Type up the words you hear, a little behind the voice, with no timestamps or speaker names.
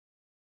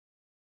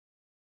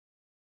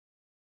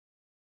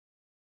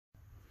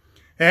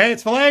Hey,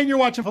 it's Phila, and you're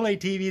watching Phila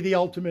TV, the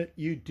ultimate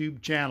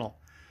YouTube channel.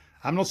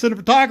 I'm no cine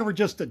photographer,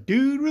 just a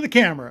dude with a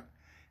camera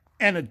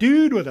and a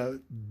dude with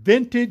a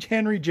vintage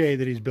Henry J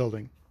that he's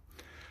building.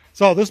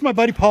 So this is my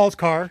buddy Paul's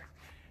car.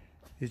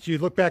 As you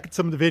look back at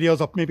some of the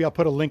videos, maybe I'll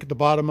put a link at the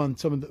bottom on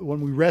some of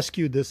when we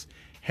rescued this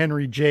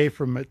Henry J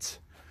from its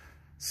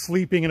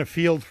sleeping in a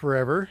field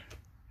forever.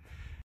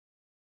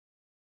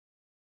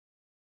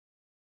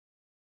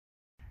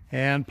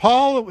 And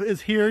Paul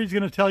is here. He's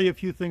going to tell you a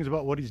few things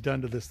about what he's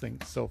done to this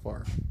thing so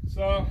far.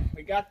 So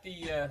we got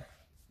the,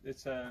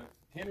 it's a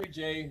Henry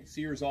J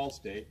Sears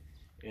Allstate,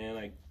 and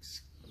I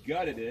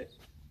gutted it,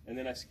 and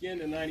then I skinned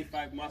a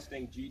 95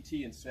 Mustang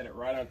GT and set it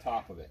right on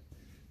top of it.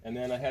 And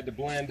then I had to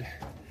blend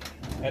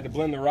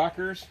the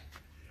rockers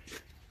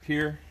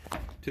here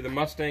to the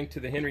Mustang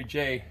to the Henry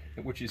J,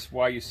 which is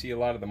why you see a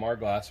lot of the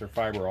Marglass or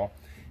Fiberall.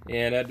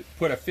 And I'd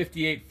put a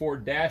 58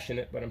 Ford dash in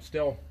it, but I'm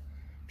still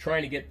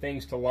trying to get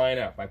things to line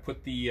up. I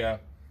put the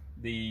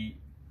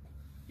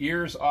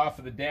ears off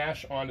of the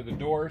dash onto the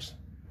doors,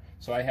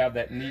 so I have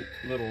that neat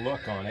little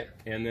look on it.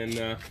 And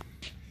then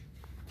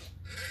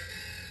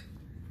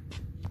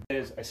I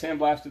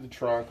sandblasted the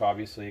trunk.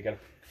 Obviously, I got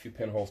a few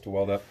pinholes to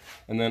weld up,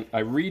 and then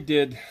I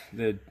redid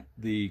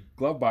the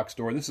glove box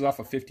door. This is off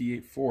a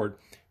 58 Ford.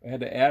 I had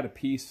to add a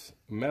piece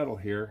of metal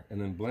here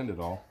and then blend it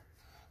all.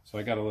 So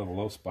I got a little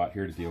low spot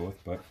here to deal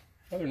with, but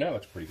other than that, it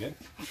looks pretty good.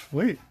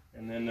 Sweet.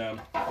 And then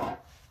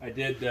I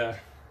did the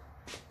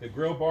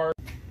grill bar.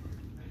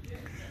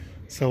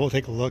 So we'll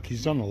take a look.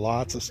 He's done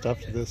lots of stuff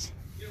to this.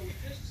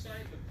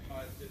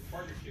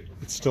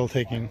 It's still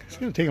taking, it's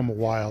going to take him a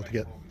while to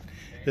get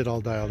it all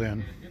dialed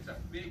in. It's a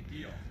big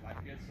deal. Like,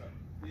 it's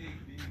a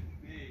big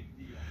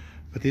deal.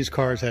 But these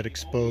cars had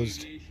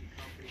exposed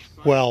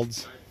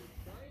welds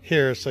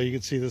here, so you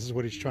can see this is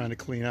what he's trying to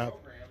clean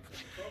up.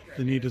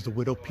 The need is the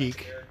widow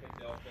peak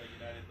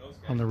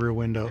on the rear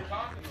window.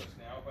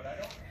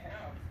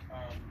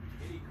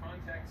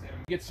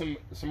 Get some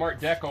Art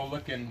Deco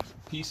looking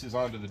pieces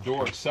onto the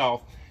door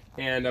itself,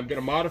 and I'm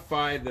going to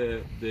modify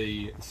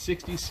the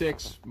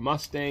 66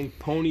 Mustang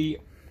Pony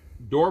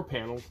door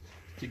panels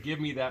to give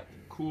me that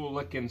cool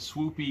looking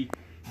swoopy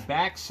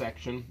back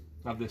section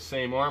of the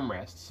same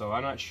armrest. So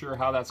I'm not sure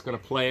how that's going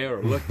to play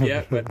or look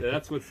yet, but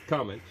that's what's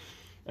coming.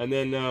 And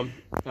then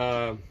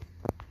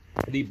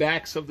the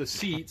backs of the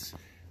seats,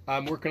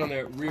 I'm working on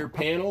the rear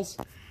panels.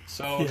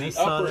 So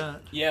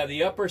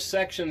the upper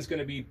section is going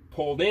to be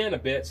pulled in a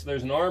bit, so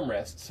there's an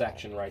armrest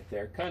section right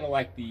there, kind of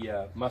like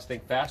the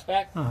Mustang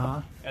Fastback.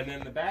 And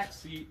then the back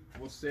seat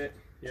will sit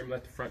here.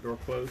 Let the front door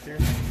close here,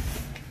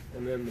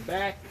 and then the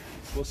back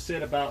will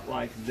sit about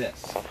like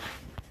this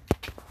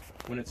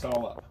when it's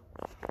all up.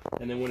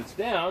 And then when it's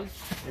down,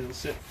 it'll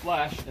sit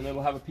flush, and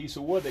it'll have a piece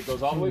of wood that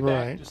goes all the way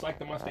back, just like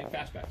the Mustang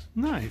Fastbacks.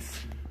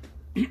 Nice.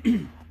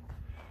 Give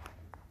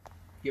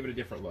it a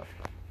different look.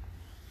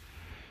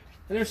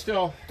 And there's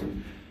still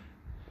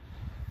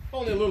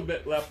only a little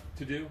bit left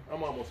to do.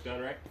 I'm almost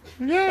done, right?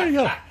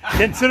 Yeah.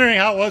 Considering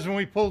how it was when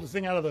we pulled this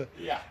thing out of the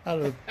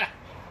and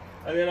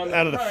then on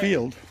out of the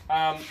field.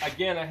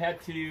 Again, I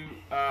had to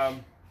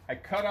I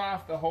cut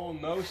off the whole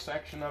nose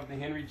section of the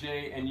Henry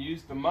J and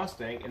used the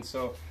Mustang, and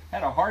so I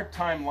had a hard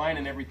time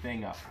lining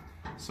everything up.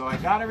 So I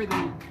got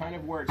everything kind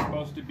of where it's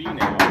supposed to be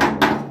now.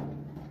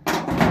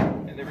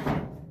 And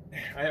everything.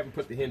 I haven't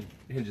put the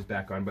hinges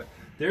back on, but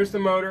there's the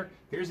motor,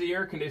 here's the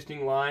air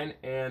conditioning line,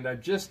 and I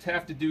just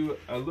have to do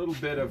a little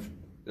bit of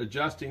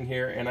adjusting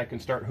here, and I can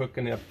start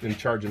hooking up and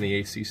charging the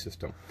AC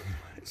system.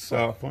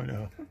 So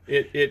 5.0.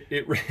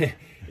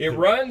 It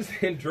runs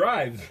and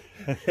drives.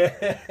 Look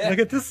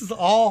at this is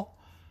all.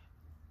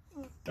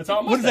 That's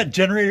all Mustang. What is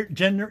that,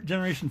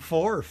 generation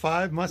 4 or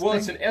 5 Mustang? Well,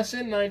 it's an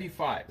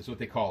SN95 is what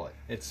they call it.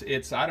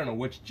 It's I don't know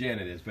which gen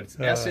it is, but it's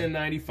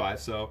SN95,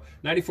 so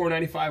 94,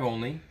 95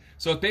 only.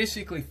 So it's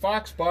basically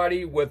Fox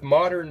body with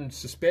modern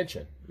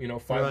suspension, you know,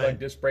 5-lug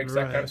disc brakes,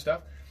 that kind of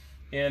stuff.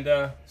 And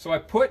so I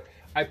put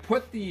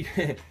the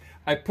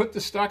I put the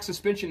stock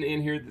suspension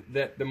in here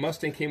that the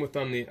Mustang came with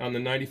on the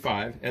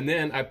 95, and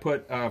then I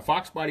put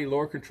Fox body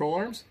lower control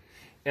arms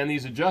and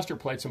these adjuster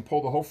plates and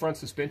pulled the whole front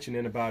suspension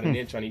in about an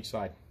inch on each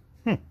side,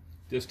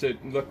 just to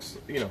look,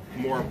 you know,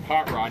 more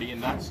hot roddy and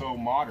not so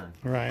modern.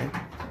 Right.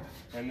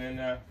 And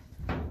then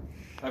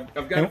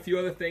I've got a few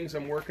other things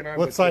I'm working on.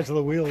 What size are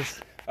the wheels?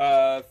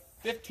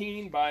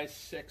 15 by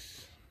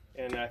 6,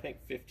 and I think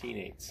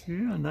 15/8.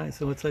 Yeah,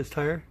 nice. And what size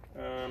tire?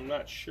 I'm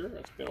not sure.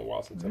 It's been a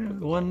while since I put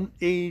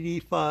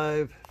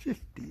 185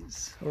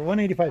 50s or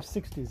 185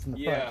 60s in the front.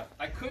 Yeah,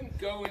 I couldn't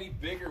go any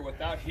bigger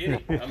without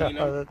hitting. I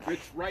mean,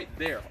 it's right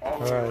there all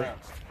the way around.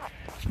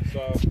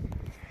 So,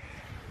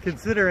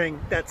 considering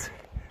that's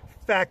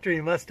factory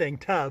Mustang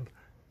tub.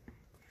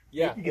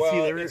 Yeah, you can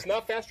see the rear. It's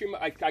not factory.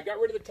 I got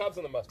rid of the tubs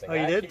on the Mustang. Oh,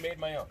 you did? I actually made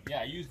my own. Yeah,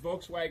 I used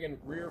Volkswagen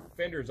rear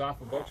fenders off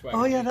of Volkswagen.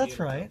 Oh, yeah, that's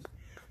right.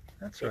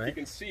 That's right. You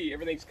can see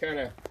everything's kind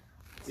of,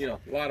 you know,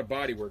 a lot of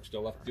body work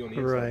still left to do on the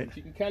inside. Right.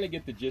 You can kind of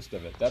get the gist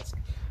of it.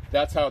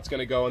 That's how it's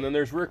going to go. And then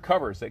there's rear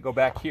covers that go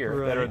back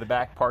here that are the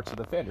back parts of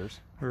the fenders.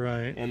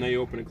 Right. And they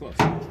open and close.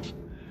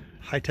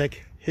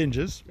 High-tech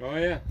hinges. Oh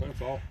yeah,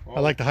 that's all. I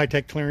like the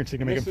high-tech clearance. You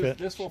can make them fit.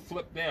 This will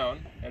flip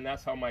down, and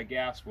that's how my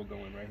gas will go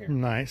in right here.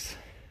 Nice.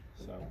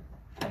 So,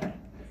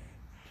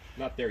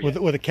 not there yet.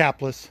 With a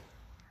capless.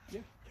 Yeah.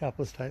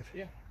 Capless type.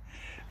 Yeah.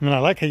 And then I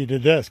like how you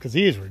did this because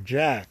these were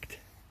jacked.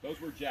 Those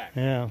were jacked.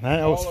 Yeah,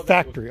 that was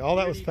factory. All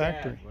that was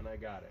factory. When I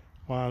got it.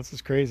 Wow, this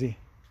is crazy.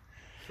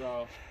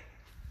 So,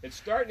 it's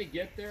starting to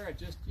get there. I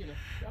just,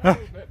 got a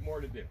little bit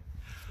more to do.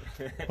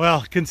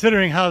 Well,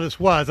 considering how this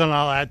was, and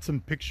I'll add some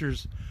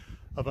pictures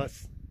of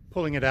us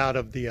pulling it out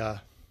of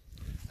the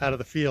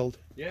field.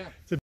 Yeah.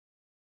 It's a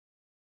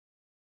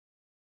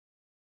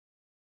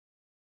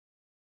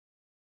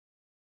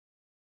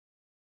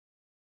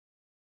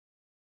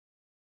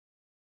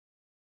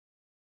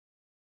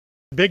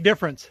big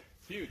difference.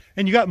 It's huge.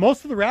 And you got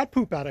most of the rat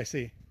poop out, I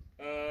see.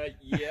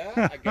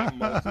 Yeah, I got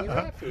most of the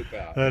rat poop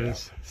out. That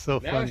is so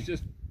funny. Now it's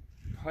just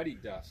putty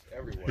dust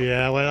everywhere.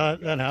 Yeah, well,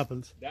 that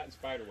happens. That and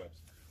spider webs.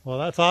 Well,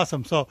 that's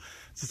awesome. So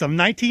this is a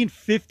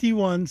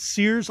 1951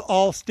 Sears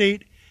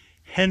Allstate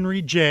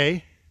Henry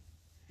J.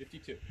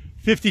 52.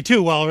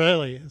 52. Well,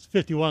 really, it's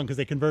 51 because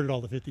they converted all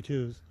the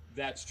 52s.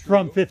 That's true.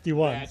 From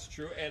 51. That's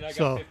true. And I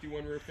got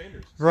 51 rear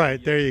fenders. So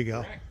right, there you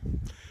go.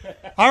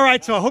 All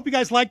right, so I hope you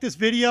guys like this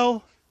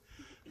video.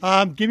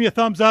 Give me a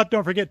thumbs up.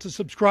 Don't forget to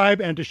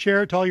subscribe and to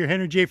share it to all your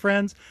Henry J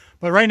friends.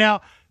 But right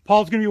now,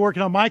 Paul's going to be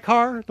working on my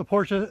car, the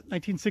Porsche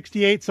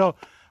 1968. So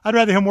I'd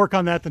rather him work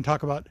on that than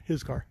talk about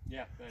his car.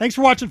 Yeah. Thanks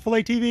for watching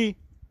Phila TV.